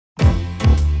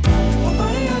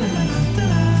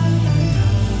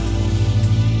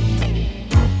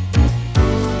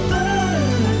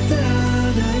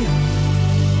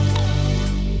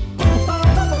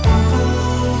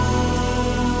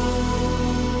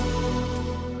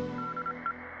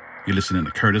You're listening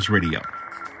to Curtis Radio.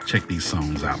 Check these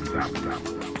songs out.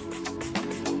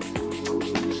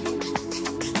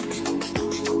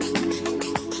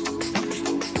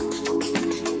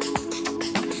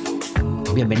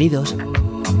 Bienvenidos.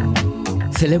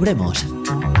 Celebremos.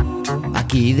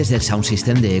 Aquí desde el Sound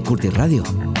System de Curtis Radio.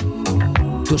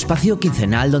 Tu espacio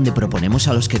quincenal donde proponemos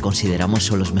a los que consideramos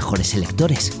son los mejores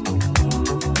selectores.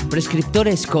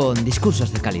 Prescriptores con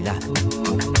discursos de calidad.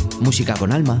 Música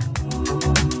con alma.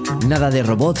 Nada de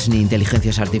robots ni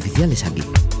inteligencias artificiales aquí.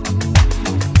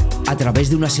 A través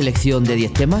de una selección de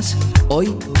 10 temas,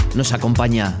 hoy nos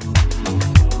acompaña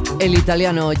el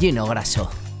italiano Gino Grasso.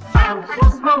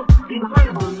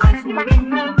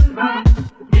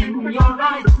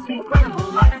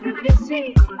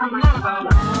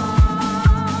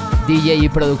 DJ y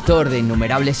productor de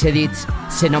innumerables edits,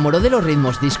 se enamoró de los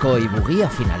ritmos disco y boogie a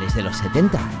finales de los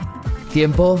 70,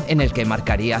 tiempo en el que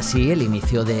marcaría así el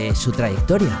inicio de su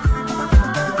trayectoria.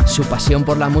 Su pasión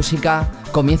por la música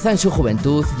comienza en su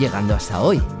juventud, llegando hasta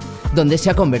hoy, donde se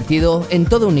ha convertido en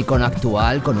todo un icono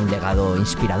actual con un legado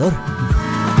inspirador.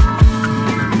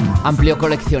 Amplio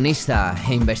coleccionista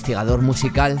e investigador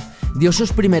musical, dio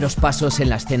sus primeros pasos en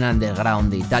la escena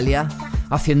underground de Italia,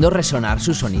 haciendo resonar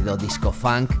su sonido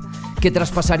disco-funk, que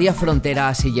traspasaría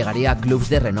fronteras y llegaría a clubs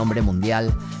de renombre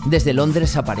mundial, desde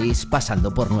Londres a París,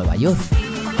 pasando por Nueva York.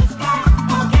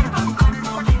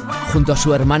 Junto a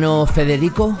su hermano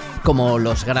Federico, como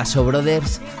los Grasso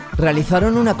Brothers,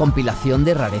 realizaron una compilación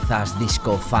de rarezas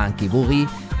disco, funk y boogie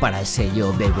para el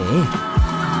sello BBE.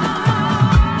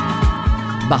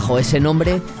 Bajo ese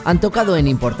nombre, han tocado en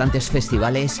importantes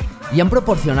festivales y han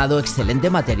proporcionado excelente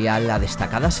material a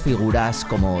destacadas figuras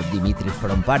como Dimitri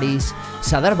from Paris,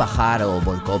 Sadar Bahar o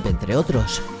Volkov, entre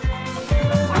otros.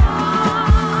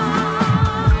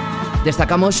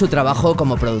 Destacamos su trabajo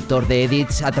como productor de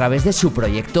edits a través de su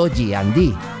proyecto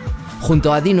G&D,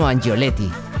 junto a Dino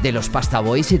Angioletti, de los Pasta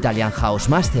Boys Italian House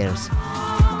Masters.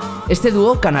 Este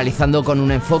dúo, canalizando con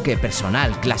un enfoque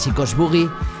personal clásicos boogie,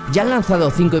 ya han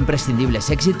lanzado 5 imprescindibles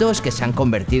éxitos que se han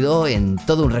convertido en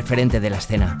todo un referente de la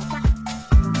escena.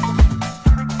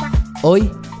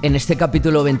 Hoy, en este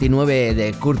capítulo 29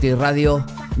 de Curtis Radio,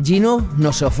 Gino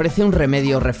nos ofrece un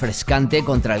remedio refrescante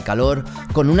contra el calor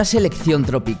con una selección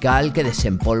tropical que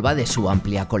desempolva de su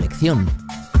amplia colección.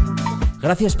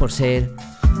 Gracias por ser,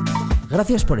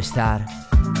 gracias por estar,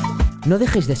 no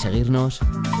dejéis de seguirnos.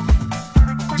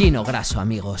 Gino Grasso,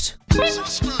 amigos.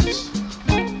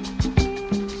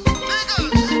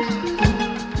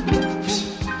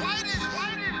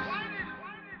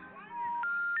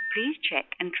 Please check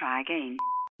and try again.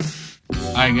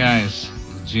 Hi guys,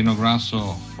 Gino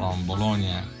Grasso from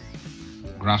Bologna,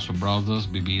 Grasso Brothers,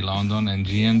 BB London and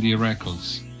G&D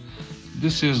Records.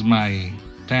 This is my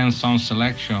 10-song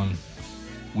selection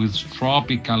with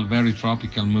tropical, very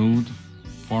tropical mood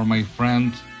for my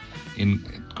friend in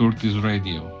Curtis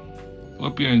Radio.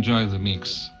 Hope you enjoy the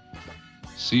mix.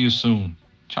 See you soon.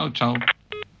 Ciao, ciao.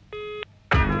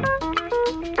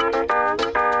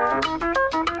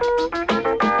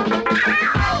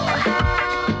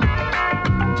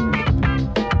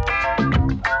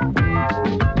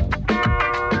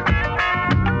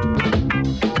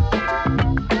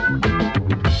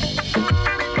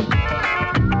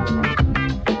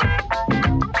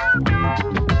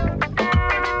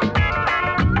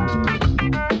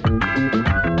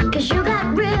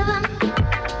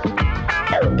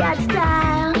 Got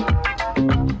style.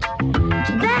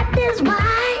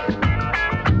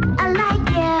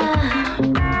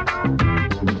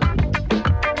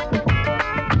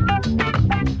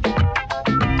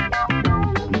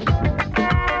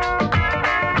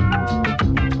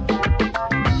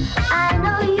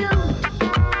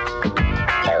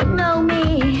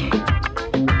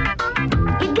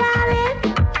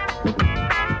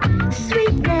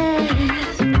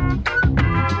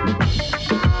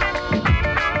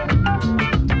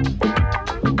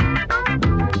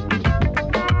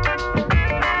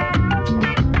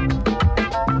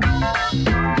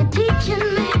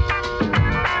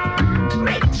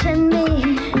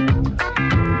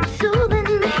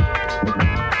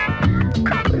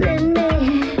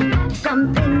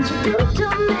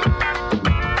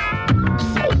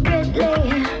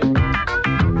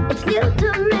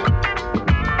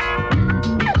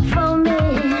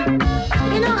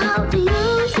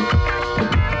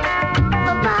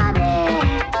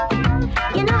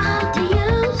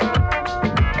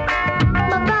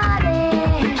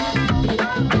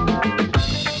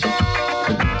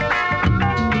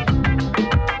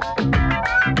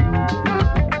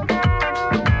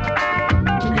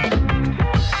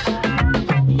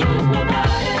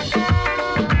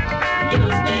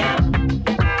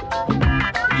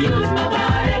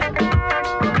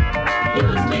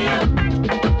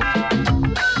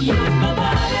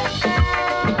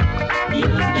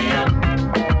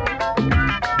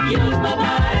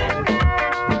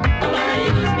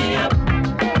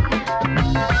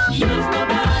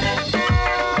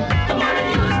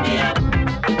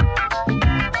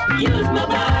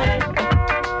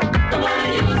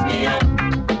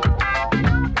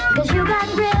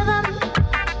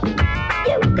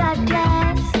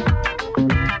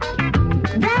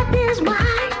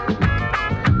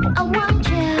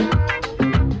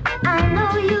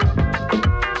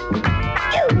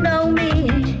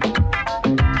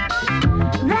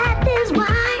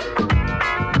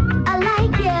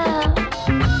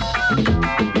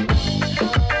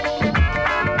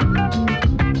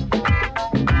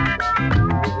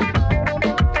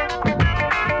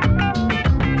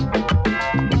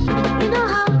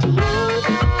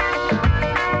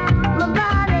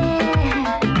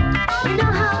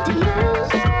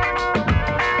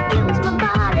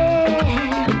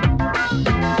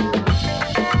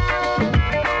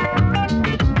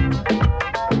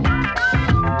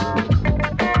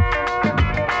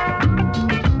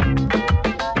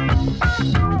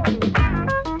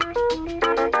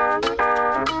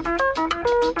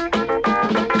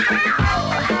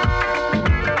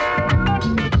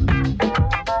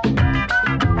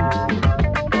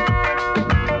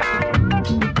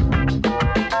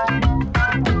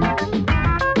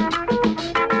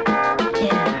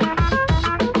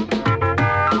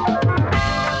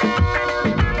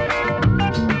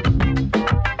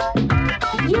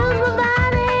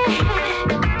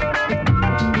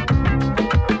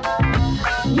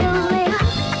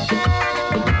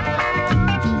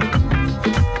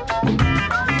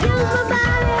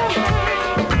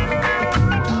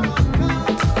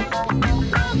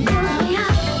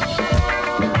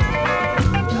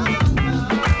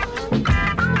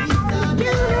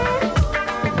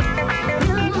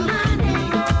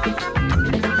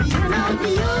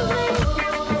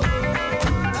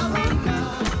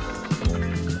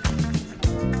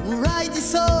 de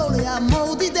sol e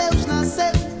amor de Deus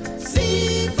nasceu.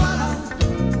 Se fala,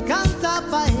 canta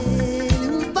pra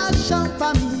ele, paixão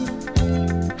pra mim.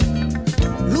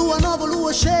 Lua nova,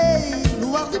 lua cheia,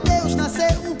 luar de Deus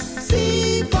nasceu.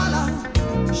 Se fala,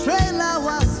 estrela o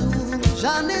azul,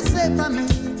 já nasceu pra mim.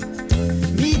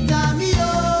 Mita mio,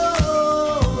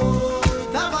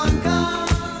 tabanca.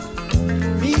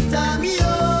 Mita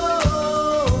mio,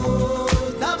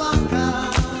 tabanca.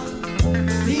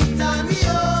 Mita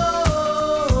mio,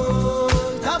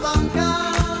 tabanca.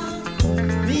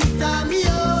 Mita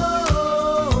mio,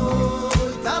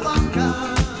 tabanca.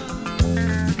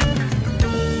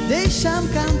 Deixa-me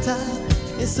cantar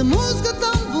essa música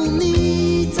tão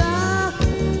bonita.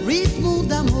 Ritmo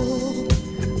d'amor,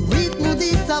 ritmo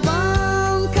de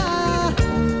tabanca.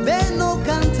 Beno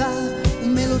canta,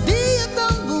 melodia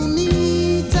tão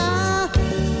bonita.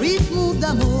 Ritmo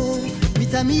d'amor,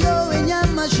 vita mio e minha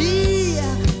magia.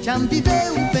 Já me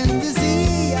viveu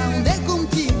fantasia, onde é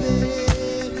contigo?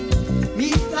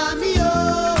 Vita mio.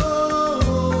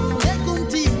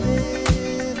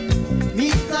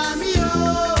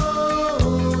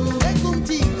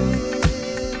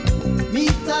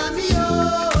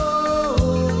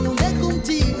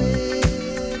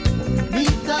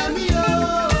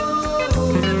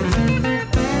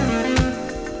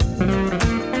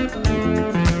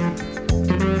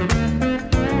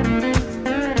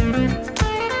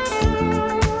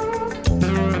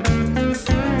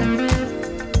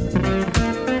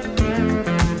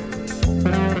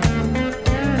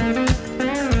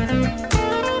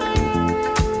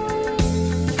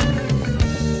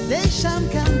 Deixa-me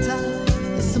cantar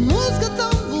essa música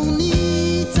tão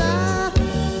bonita.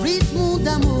 Ritmo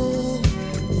d'amor,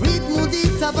 ritmo de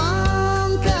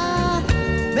tabanca.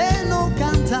 Beno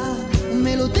canta,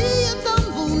 melodia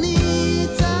tão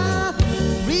bonita.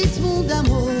 Ritmo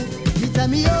d'amor, vita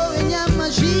mio e minha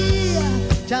magia.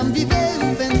 Já me viveu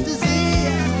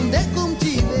fantasia, onde é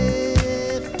contigo?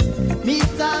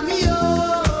 Vita mio.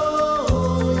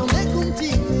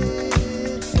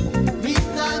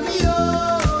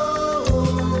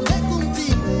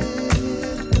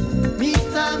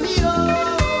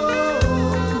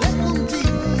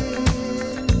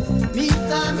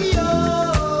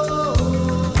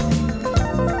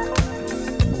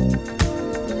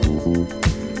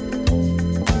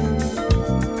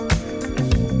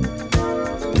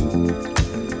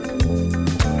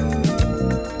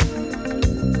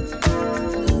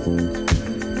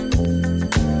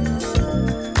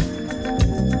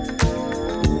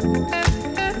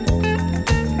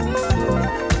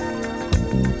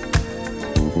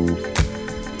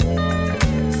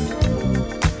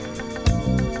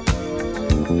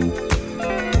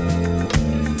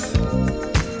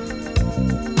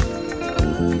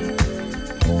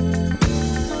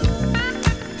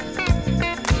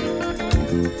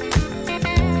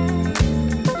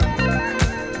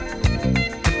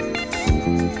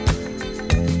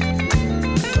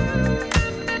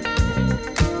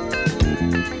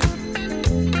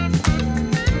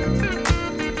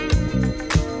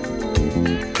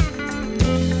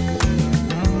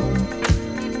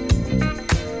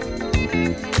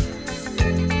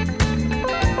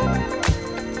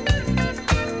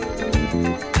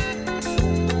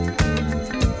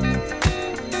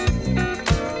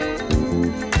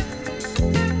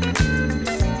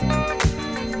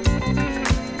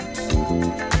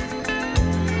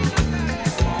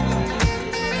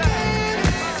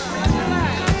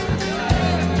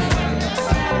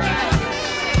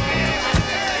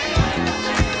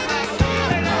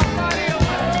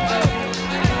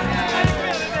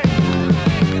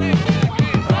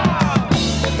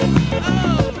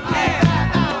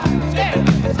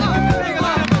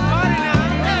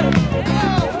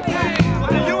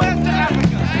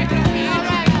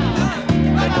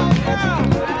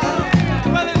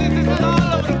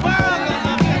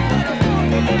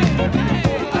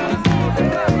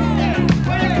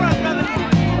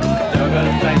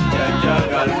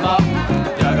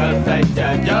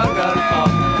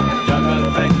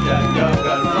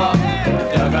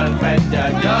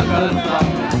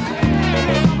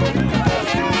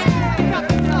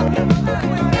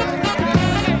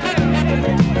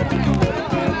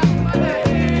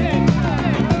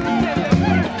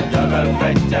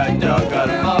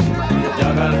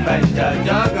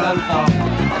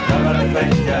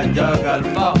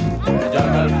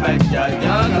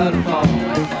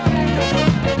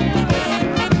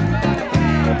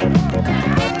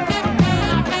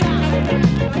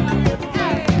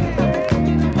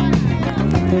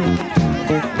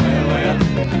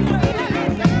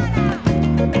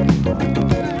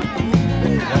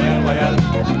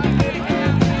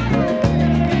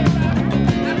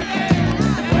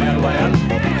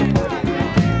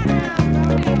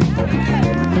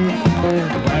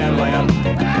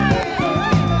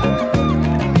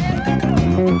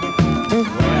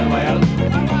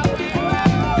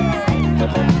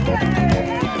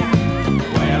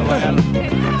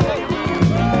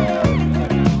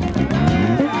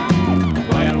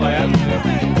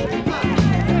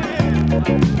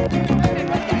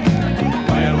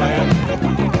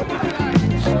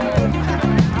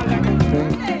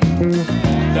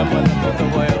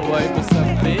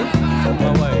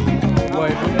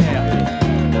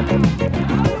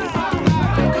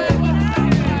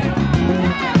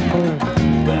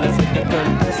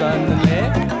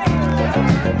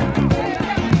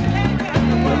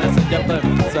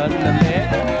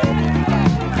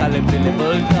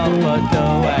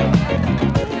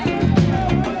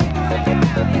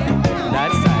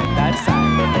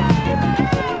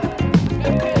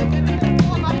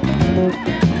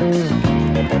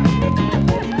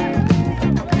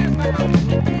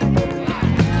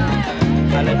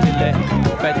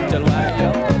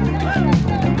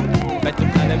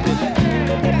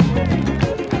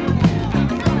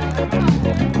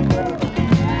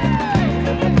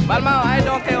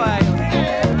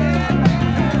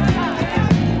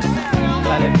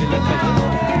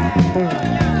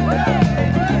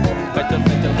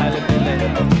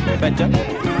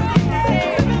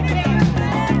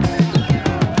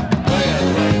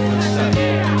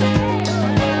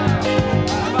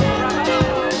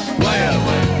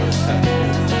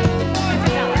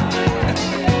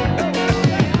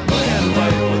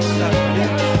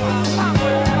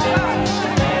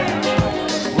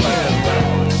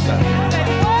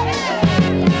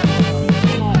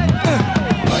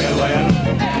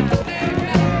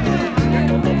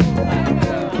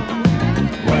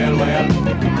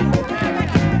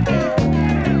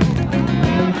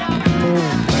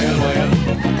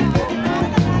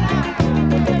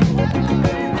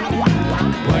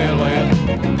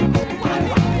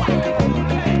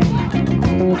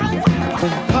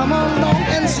 Come on along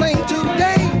and sing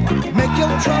today. Make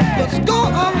your troubles go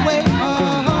away.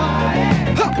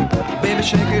 Baby,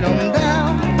 shake it on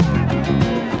down.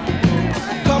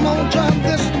 Come on, join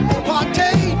this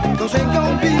party. 'Cause ain't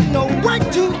gonna be no work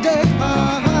today.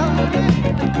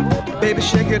 Baby,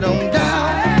 shake it on down.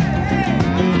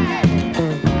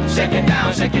 Shake it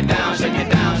down, shake it down, shake it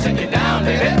down, shake it down,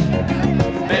 baby.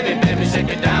 Baby, baby, shake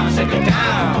it down, shake it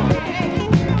down.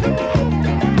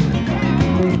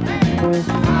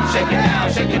 Shake it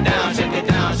down, shake it down, shake it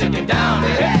down, shake it down,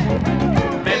 baby.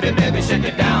 Baby, baby, shake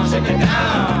it down, shake it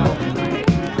down.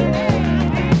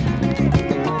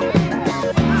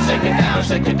 Shake it down,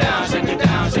 shake it down, shake it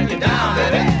down, shake it down,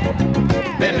 baby.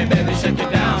 Baby, baby, shake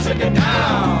it down, shake it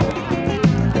down.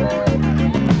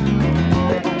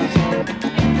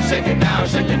 Shake it down,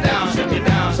 shake it down, shake it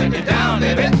down, shake it down,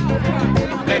 baby.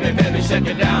 Baby, baby, shake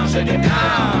it down, shake it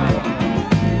down.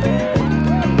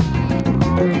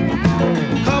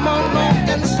 Come on along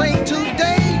and sing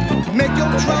today. Make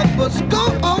your troubles go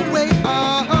away.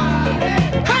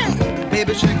 Hey,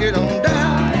 baby, shake it on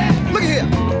down. Look here.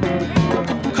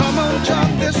 Come on, jump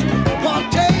this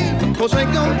party. 'Cause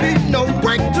ain't gonna be no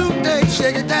break today.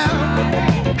 Shake it down.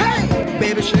 Hey,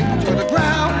 baby, shake it to the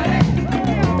ground.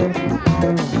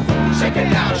 Shake it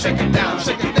down, shake it down,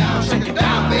 shake it down, shake it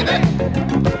down, baby.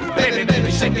 Baby,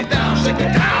 baby, shake it down, shake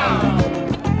it down.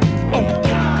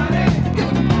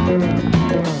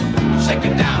 Shake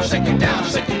it down, shake it down,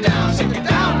 shake it down, shake it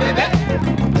down, baby.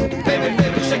 Baby,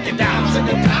 baby, shake it down,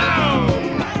 shake it down.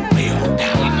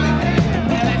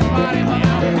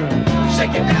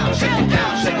 Shake it down, shake it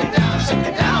down, shake it down, shake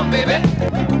it down, baby.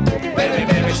 Baby,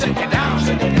 baby, shake it down,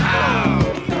 shake it down.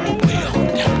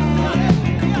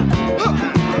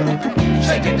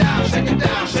 Shake it down, shake it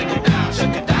down,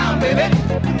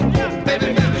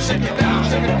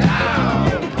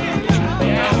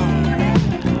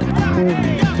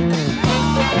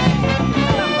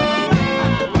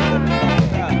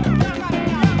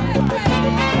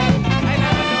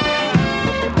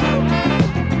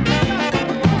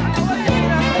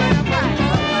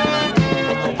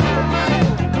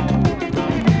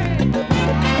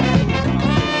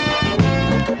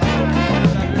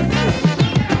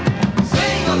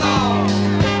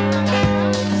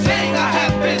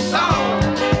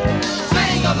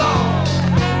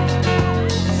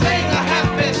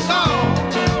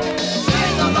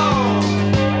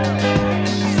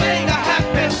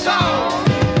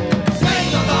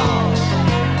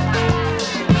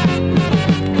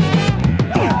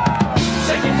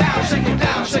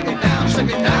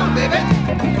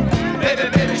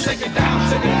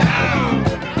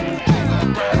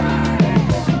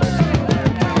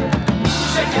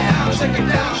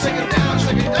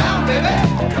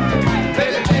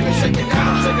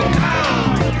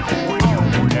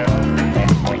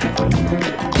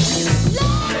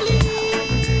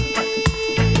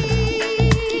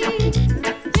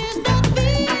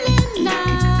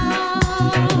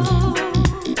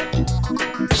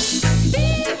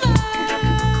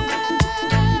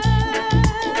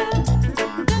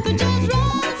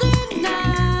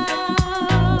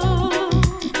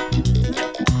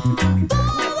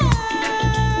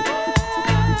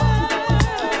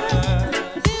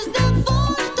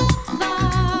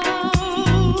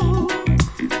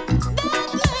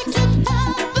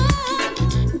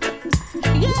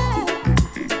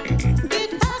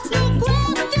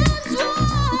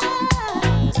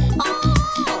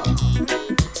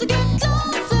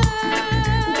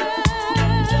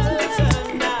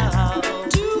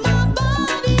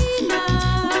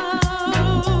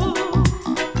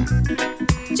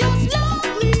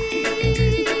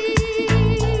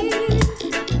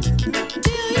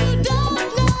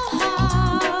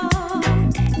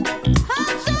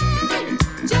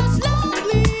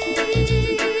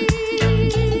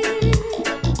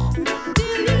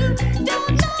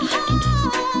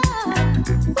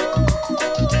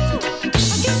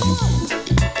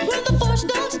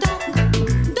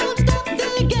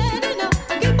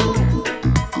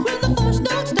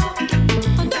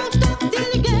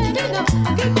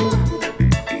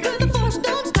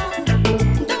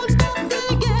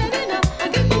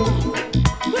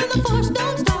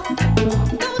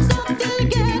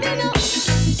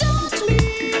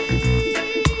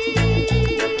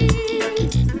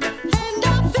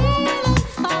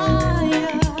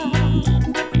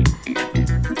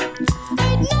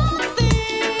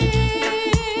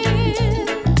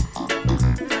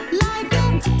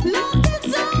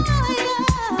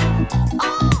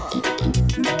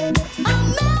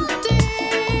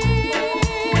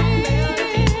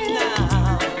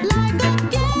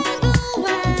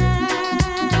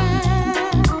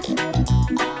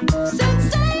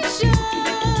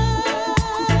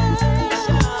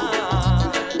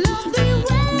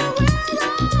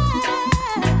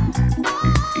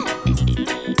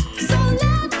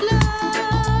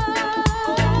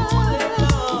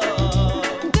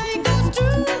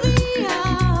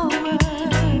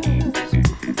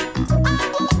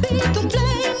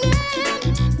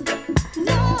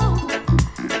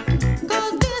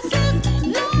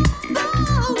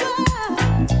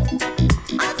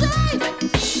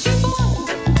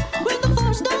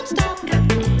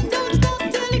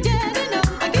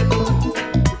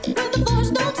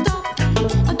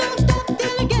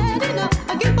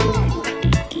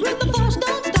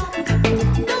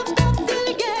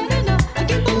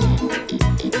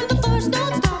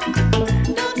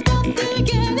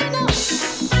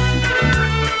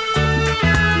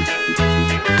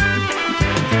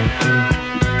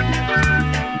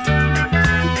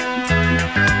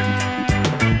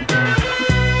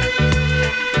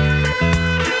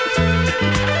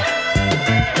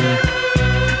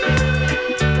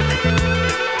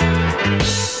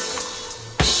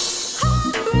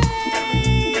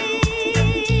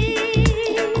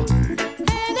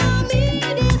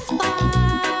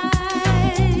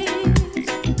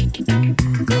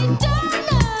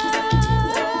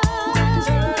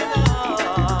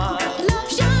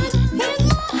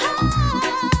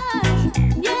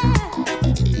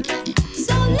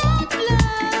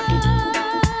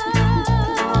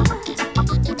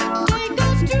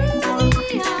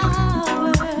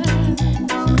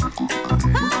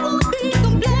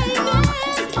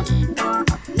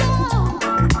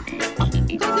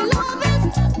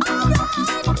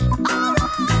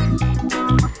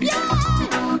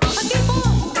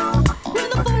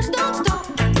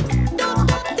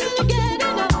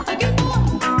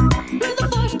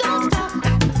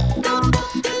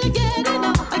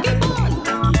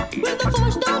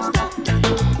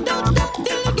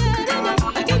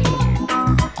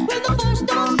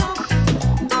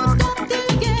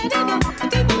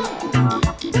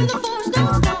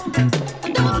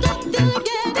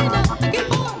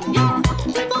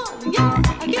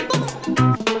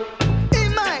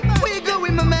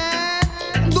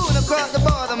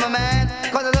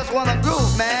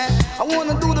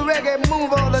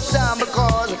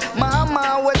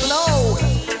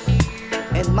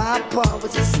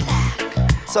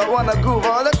 So I wanna groove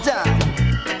all the time.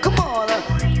 Come on,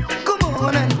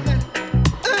 and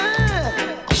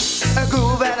I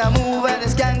groove and I move and I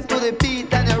skank to the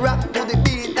beat and I rock to the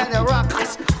beat and I rock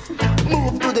us.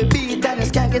 Move to the beat and I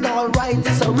skank it all right.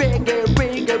 It's a reggae,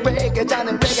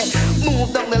 Johnny reggae.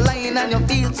 Move down the line and you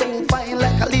feel so fine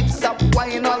like a lips up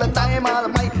wine all the time. All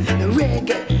my the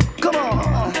reggae, come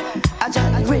on, I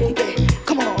Johnny reggae,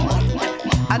 come on.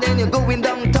 And then you're going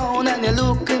downtown and you're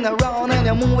looking around and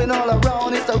you're moving all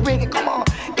around. It's a reggae, come on,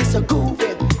 it's a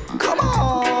grooving, come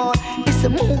on, it's a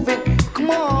moving, come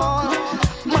on.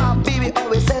 My baby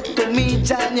always said to me,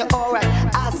 John, you're alright.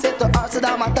 I said to her, said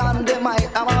I'm a dynamite,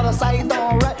 I'm on the side,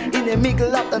 alright, in the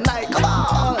middle of the night, come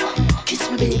on.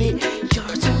 Kiss me, baby,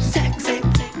 you're so sexy,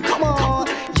 come on,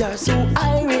 you're so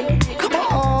irie, come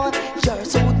on, you're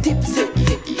so tipsy.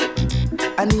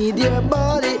 I need your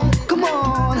body, come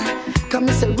on. Come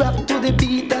and say rock to the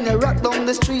beat and you rock down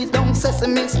the street, down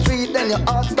Sesame Street, and your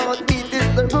heart start beat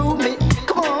is the room me.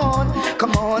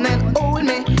 Come on and hold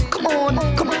me. Come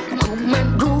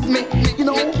and groove me. You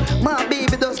know, my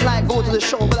baby does like go to the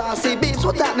show, but I say, babes,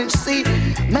 what happening? She see,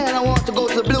 man, I want to go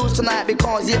to the blues tonight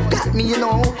because you've got me, you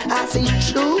know. I say,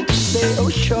 true. Say, oh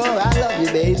sure, I love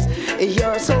you, babes.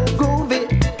 You're so groovy.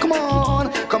 Come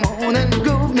on and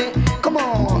groove me. Come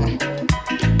on,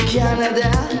 Canada,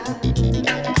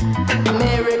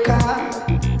 America,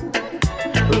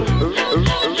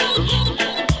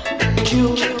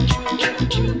 Cuba,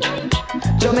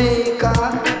 Jamaica,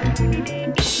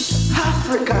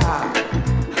 Africa.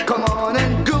 Come on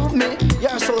and groove me.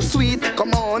 You're so sweet.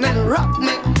 Come on and rock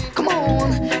me. Come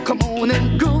on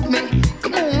and groove me.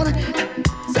 Come on.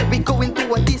 So we go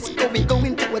into a disco.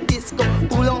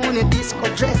 Pull on your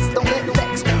disco dress. Don't get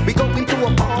vexed. We go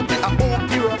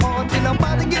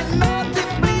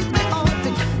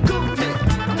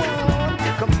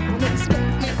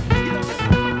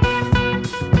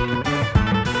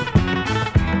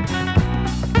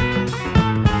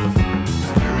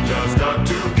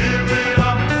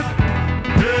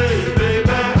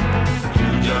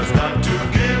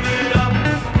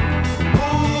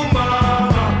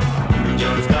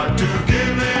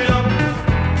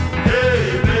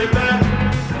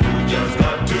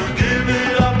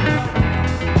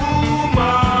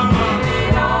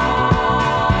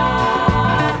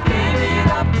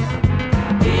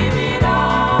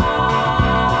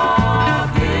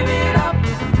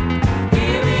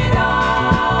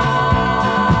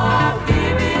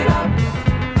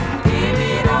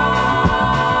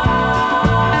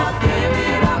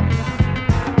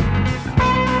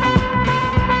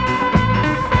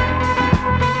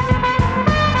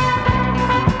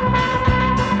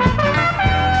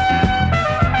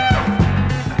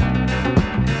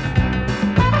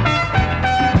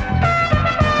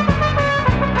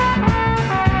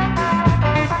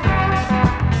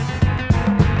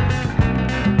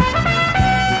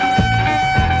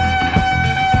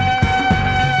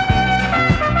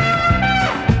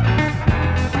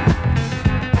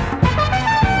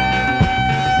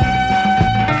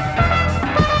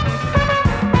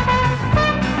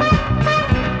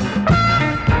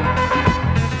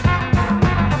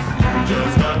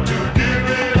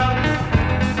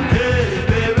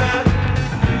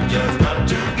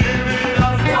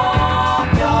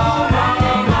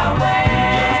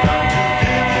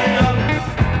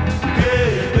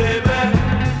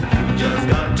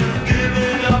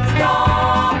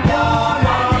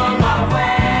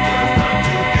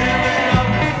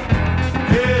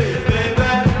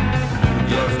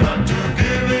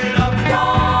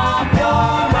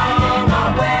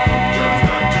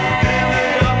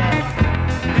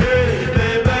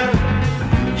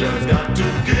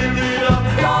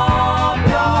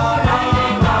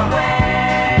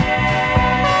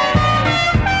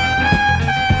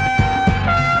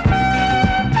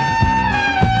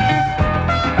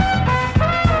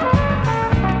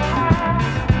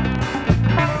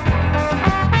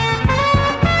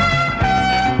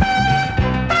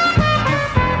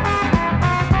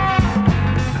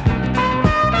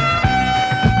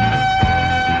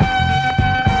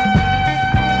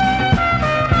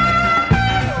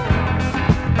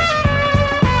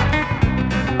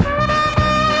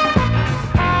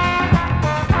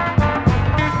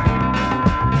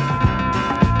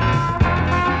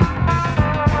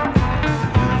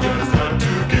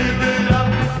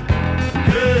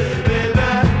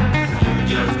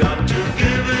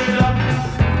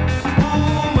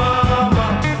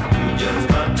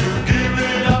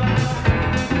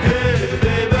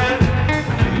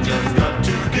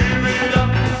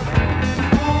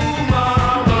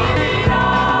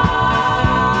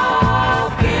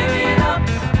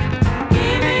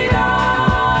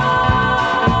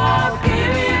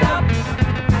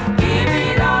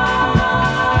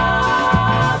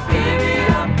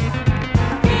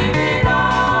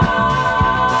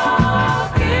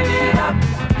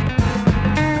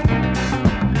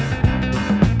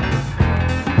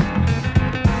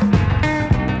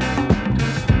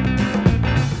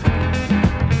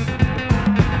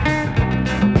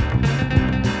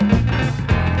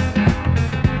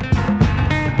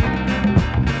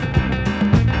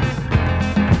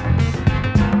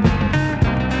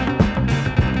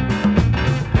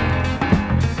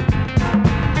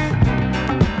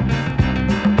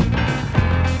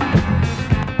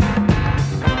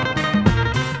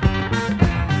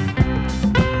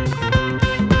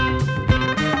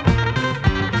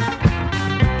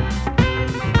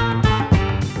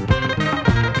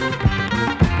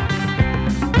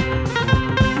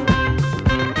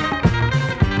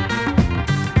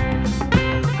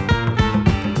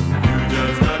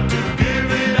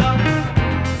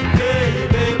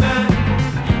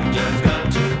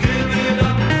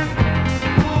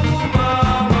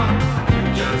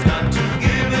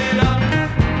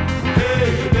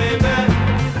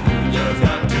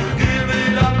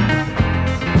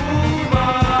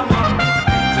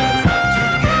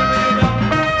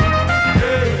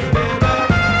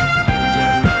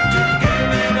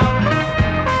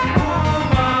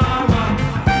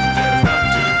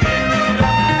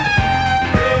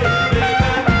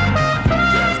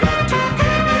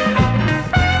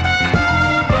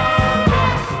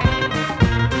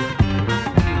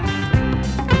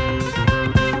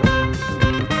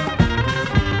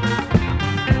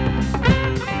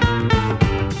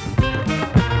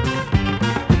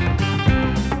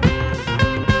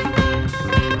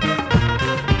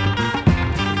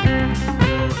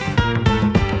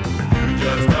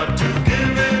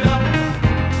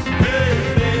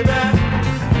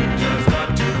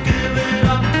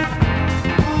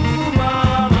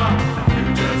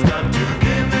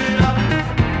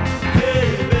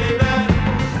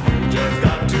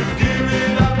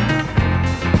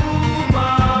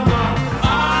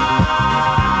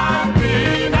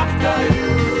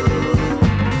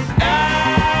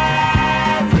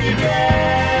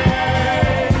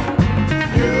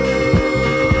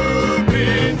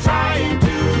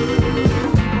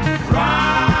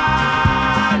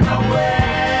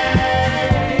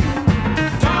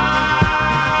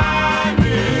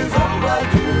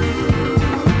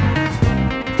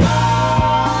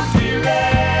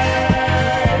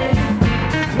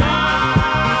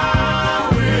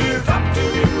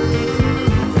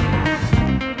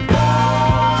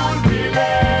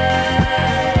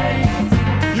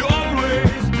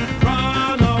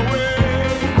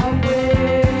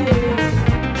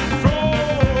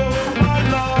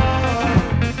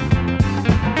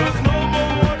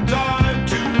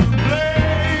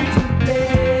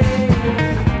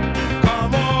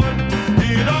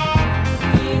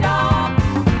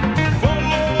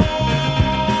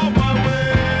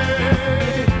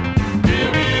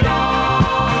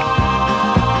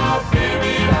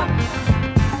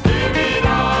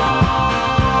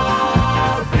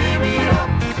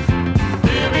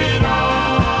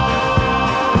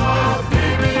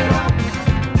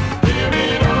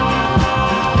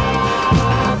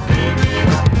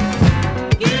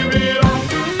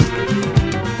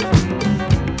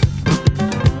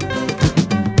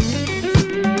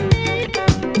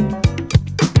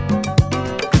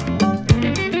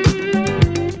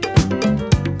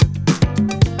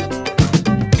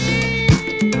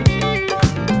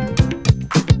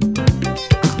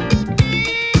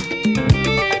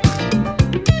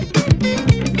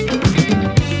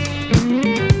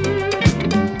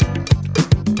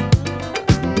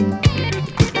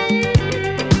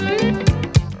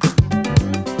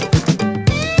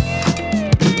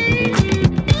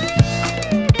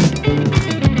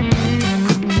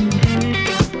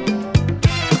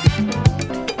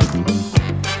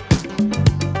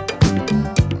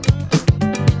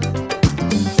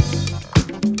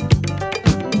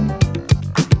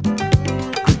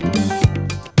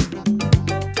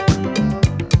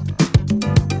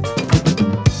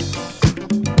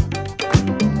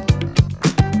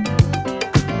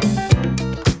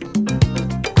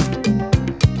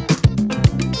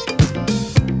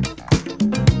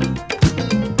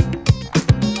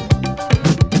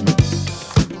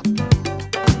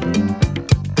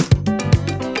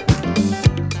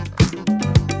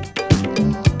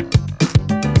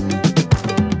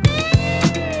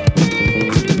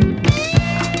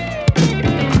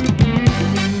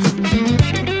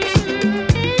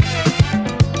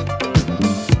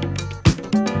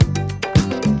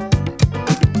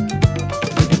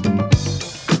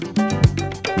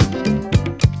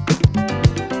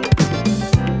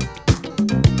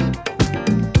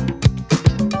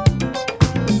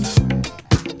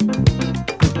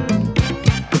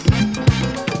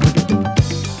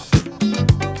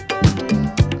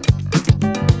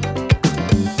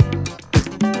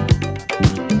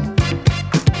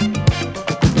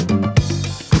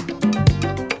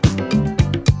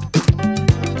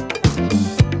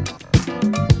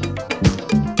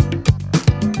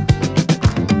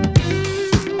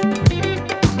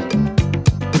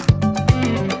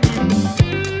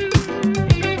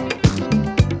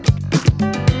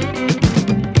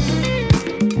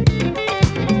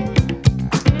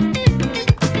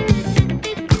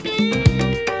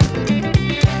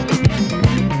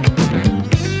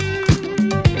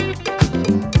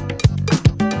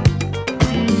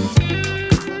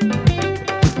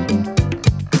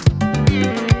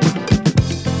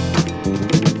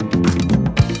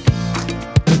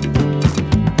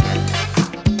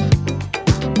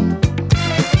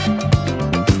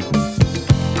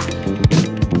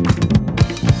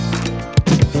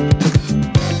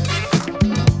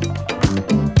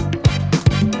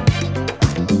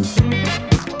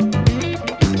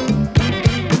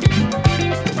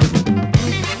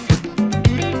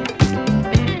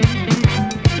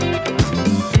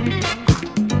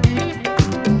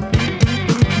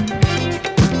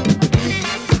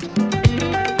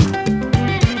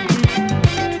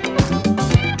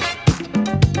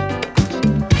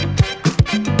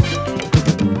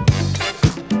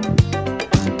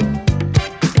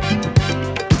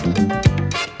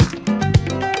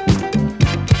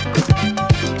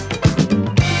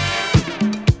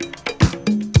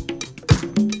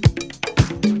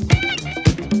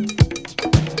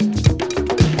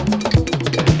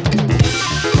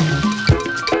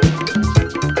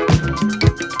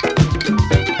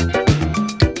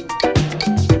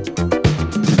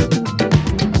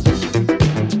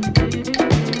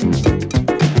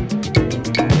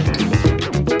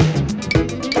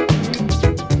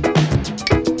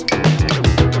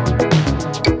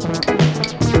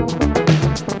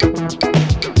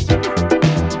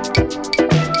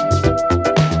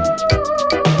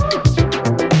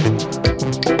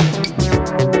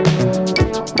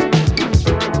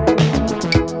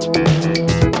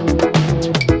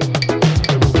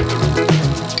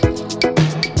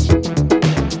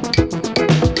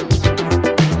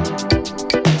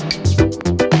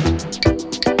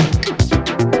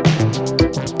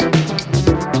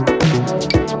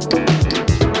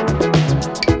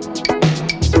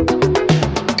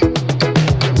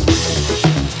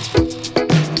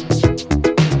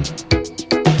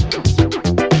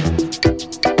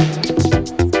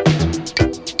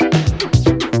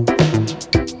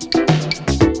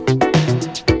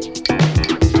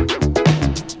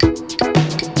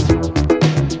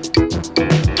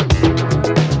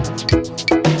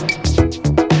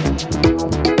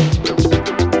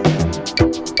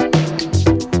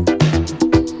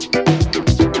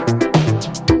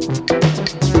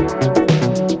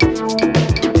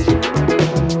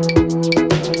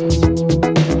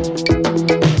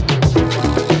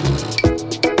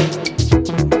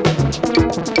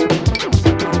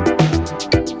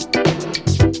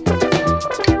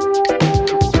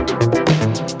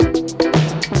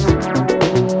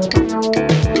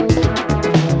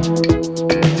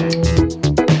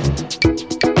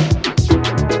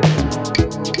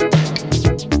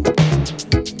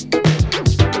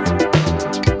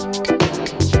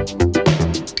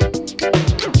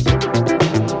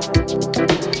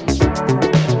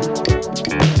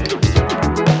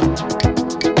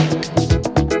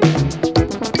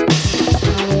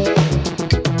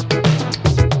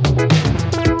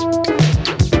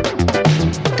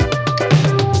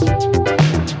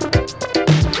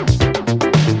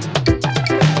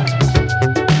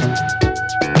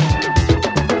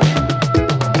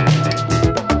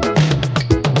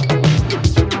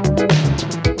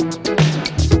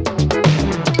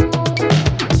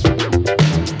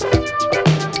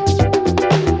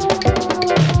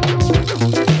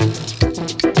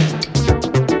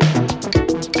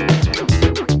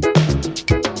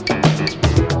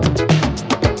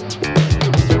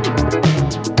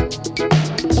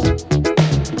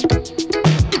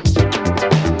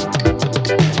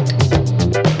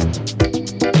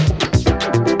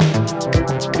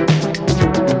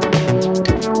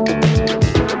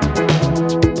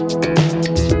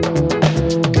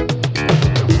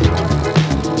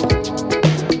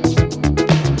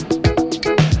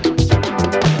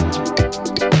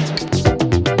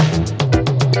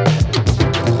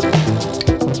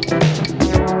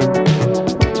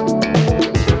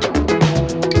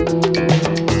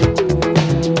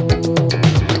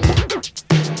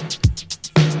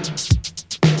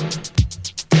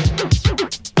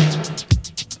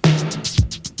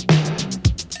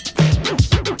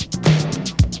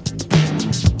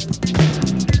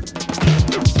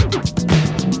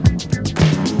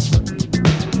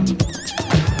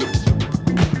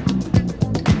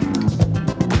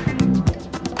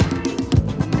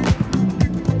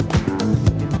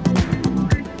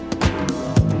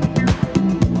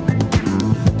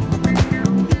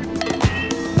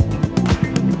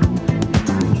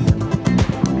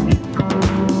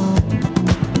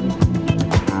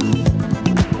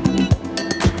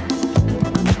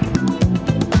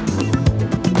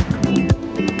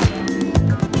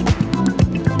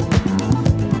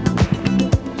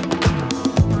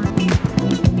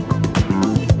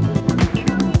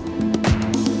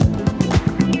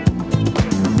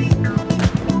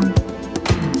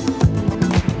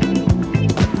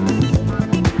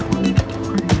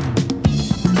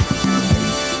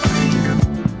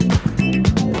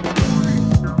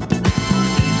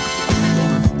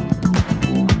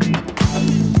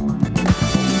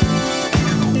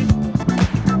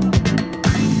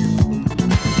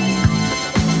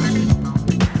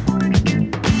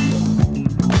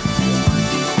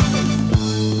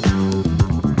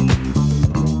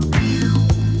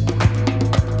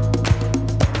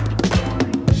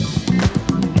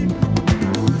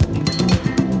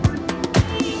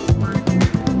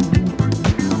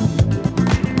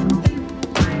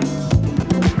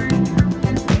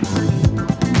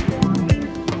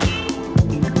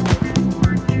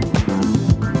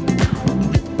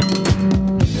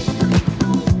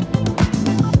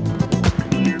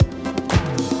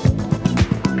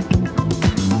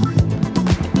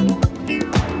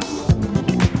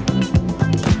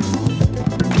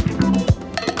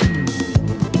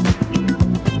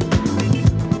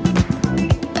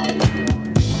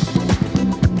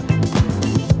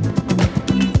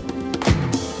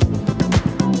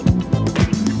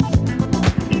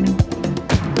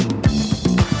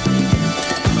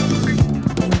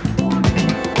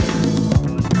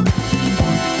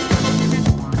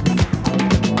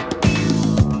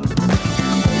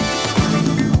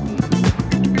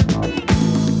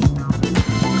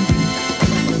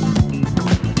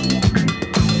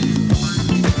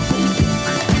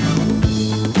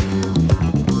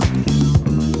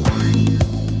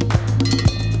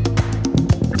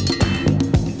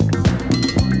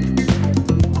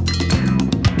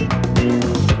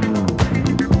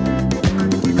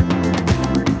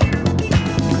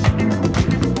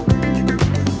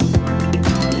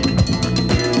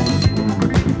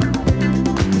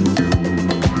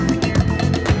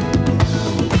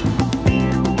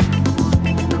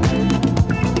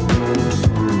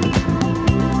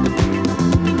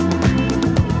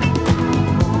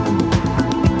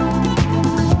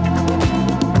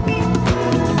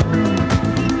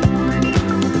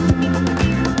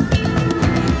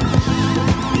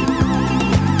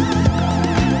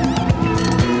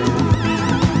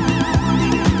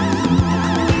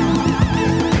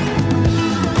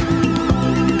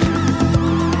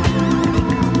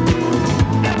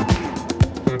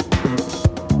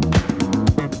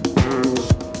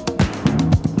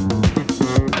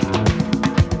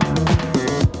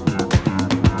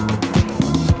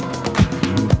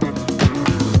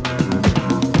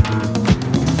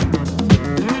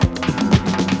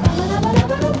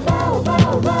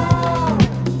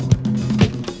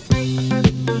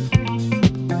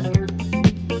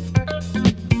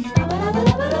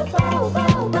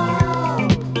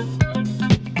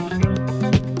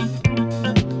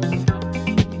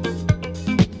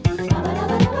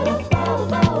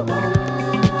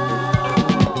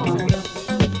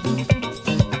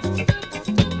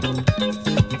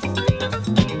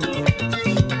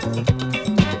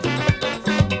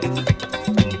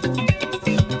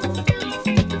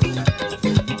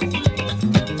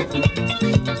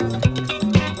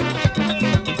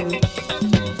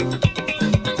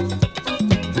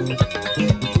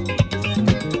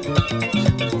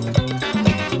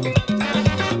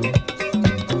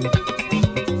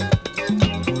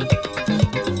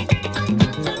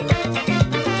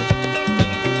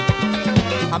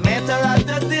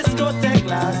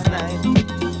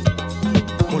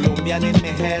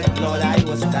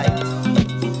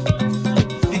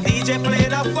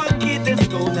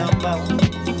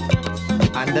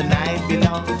The night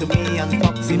belonged to me and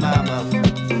Foxy Mama,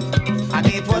 and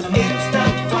it was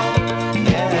instant fun,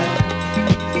 yeah.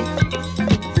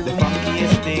 The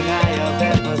funkiest thing I have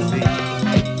ever seen.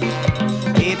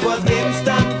 It was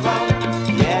instant fun,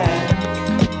 yeah.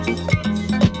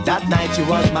 That night she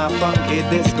was my funky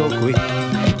disco queen.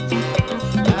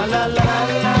 La la la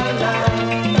la la,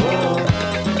 oh.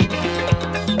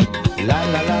 La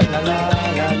la la la la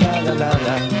la la la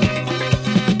la.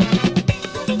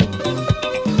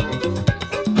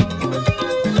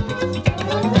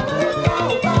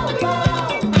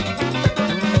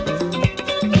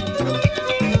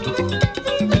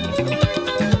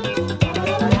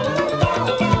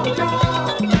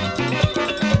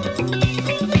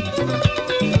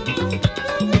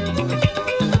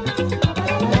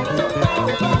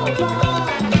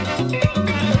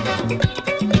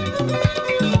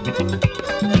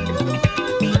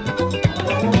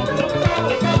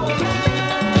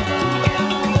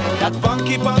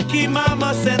 Funky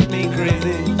mama sent me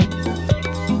crazy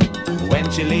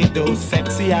when she laid those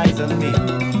sexy eyes on me.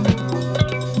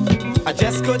 I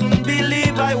just couldn't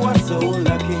believe I was so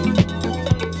lucky.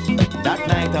 That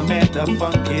night I met a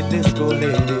funky disco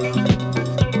lady,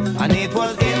 and it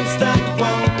was instant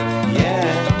fun,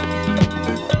 yeah.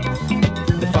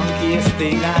 The funkiest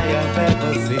thing I have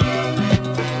ever seen.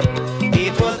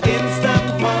 It was instant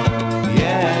fun,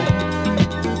 yeah.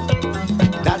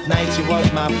 That night she was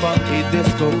my funky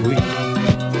disco queen.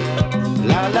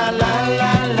 La la la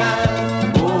la la,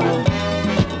 oh.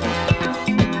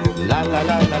 La la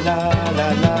la la la la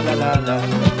la la la la.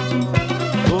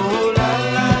 Oh la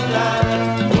la la,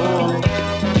 oh.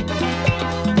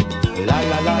 La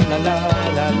la la la la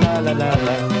la la la la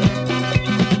la.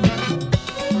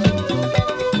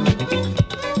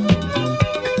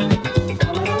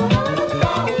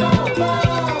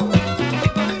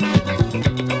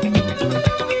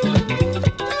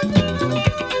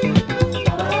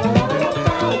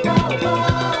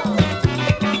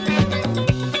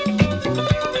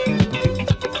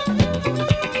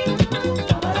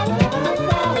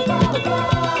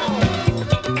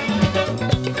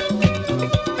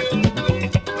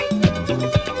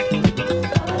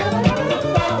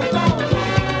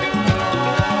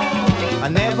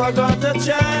 Got a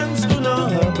chance to know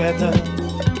her better,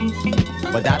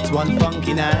 but that's one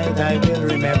funky night I will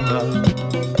remember.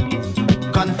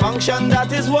 Confunction,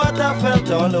 that is what I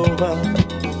felt all over,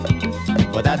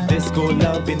 for that disco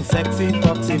loving sexy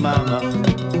Foxy Mama,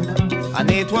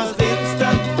 and it was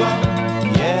instant fun,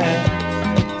 yeah.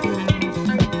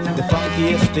 The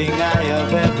funkiest thing I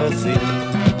have ever seen.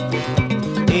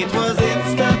 It was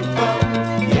instant fun,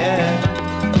 yeah.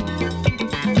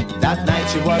 That night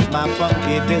she was my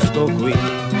funky disco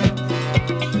queen.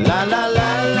 La la la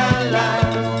la la,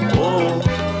 oh.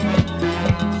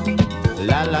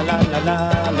 La la la la la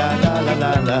la la la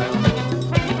la la.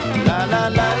 La la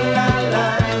la la la,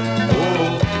 oh.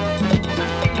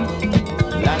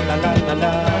 La la la la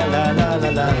la la la la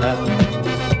la la.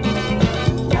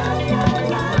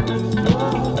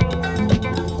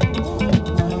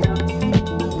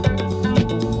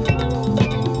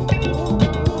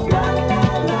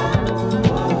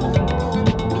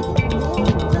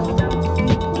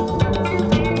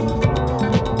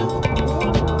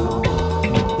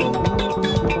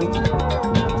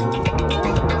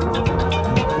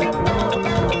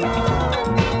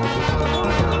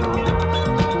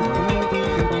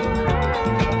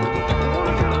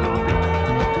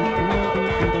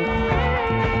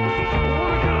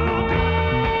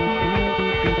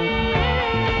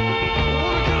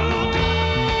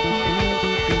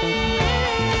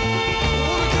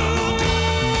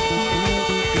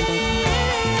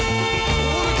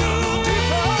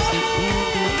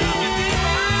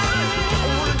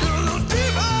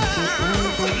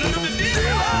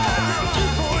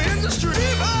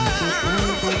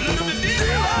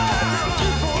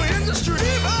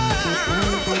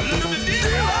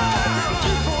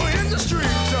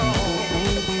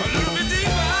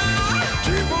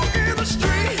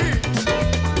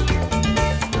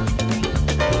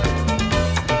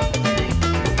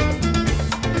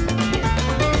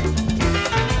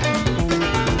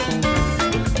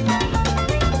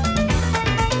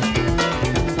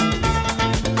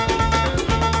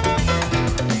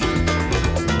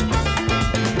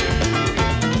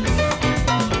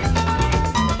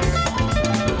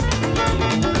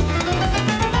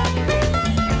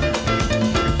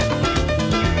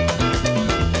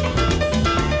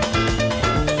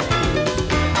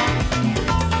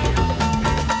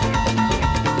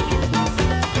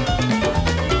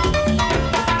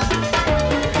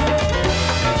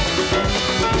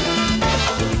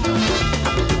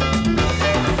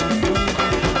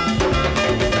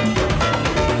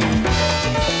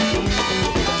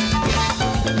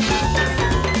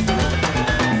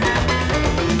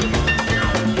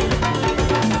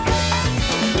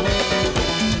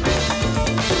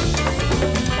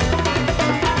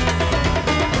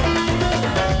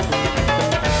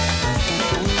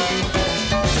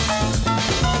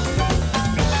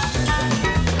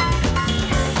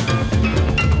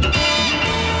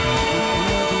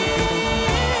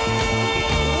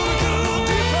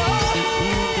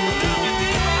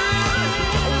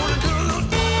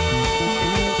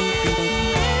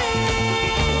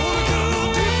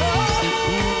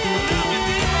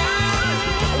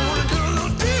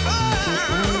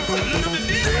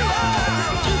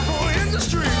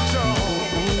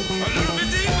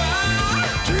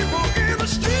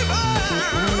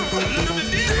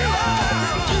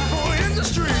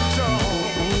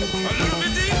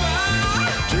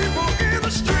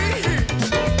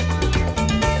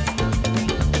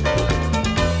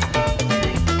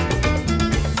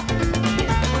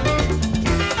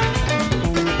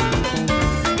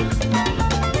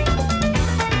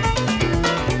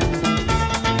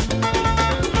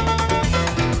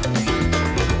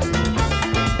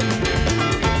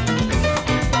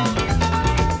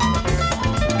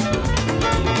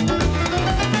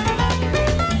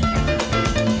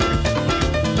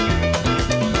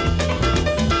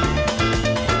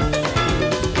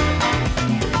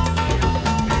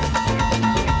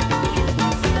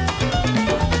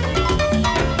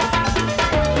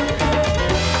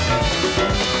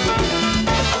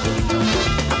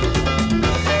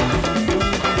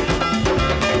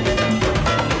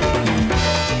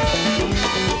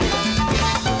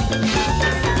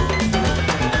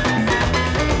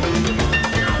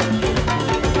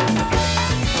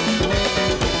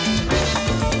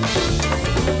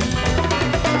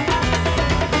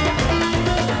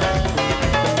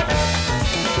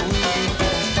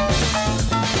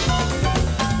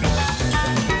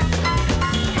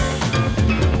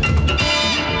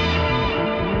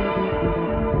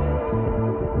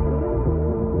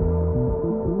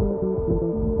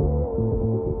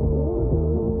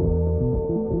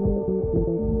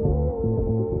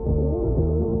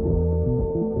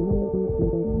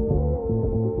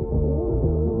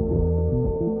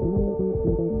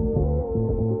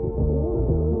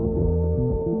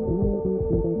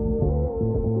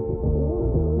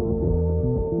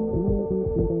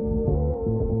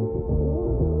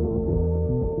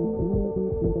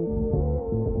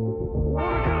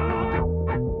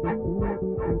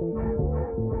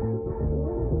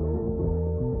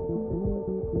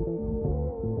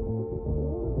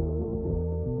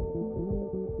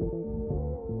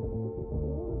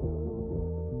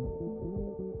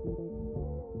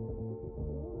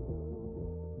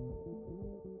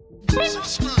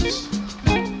 sisters,